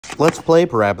Let's play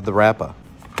Parappa the Rappa.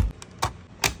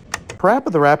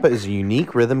 Parappa the Rappa is a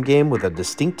unique rhythm game with a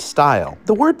distinct style.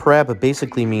 The word Parappa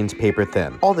basically means paper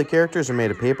thin. All the characters are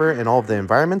made of paper and all of the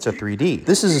environments are 3D.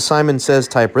 This is a Simon Says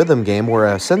type rhythm game where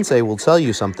a sensei will tell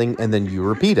you something and then you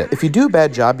repeat it. If you do a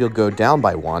bad job, you'll go down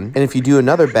by 1, and if you do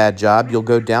another bad job, you'll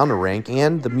go down a rank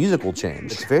and the music will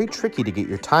change. It's very tricky to get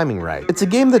your timing right. It's a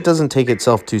game that doesn't take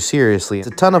itself too seriously. It's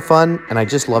a ton of fun and I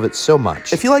just love it so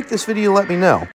much. If you like this video, let me know.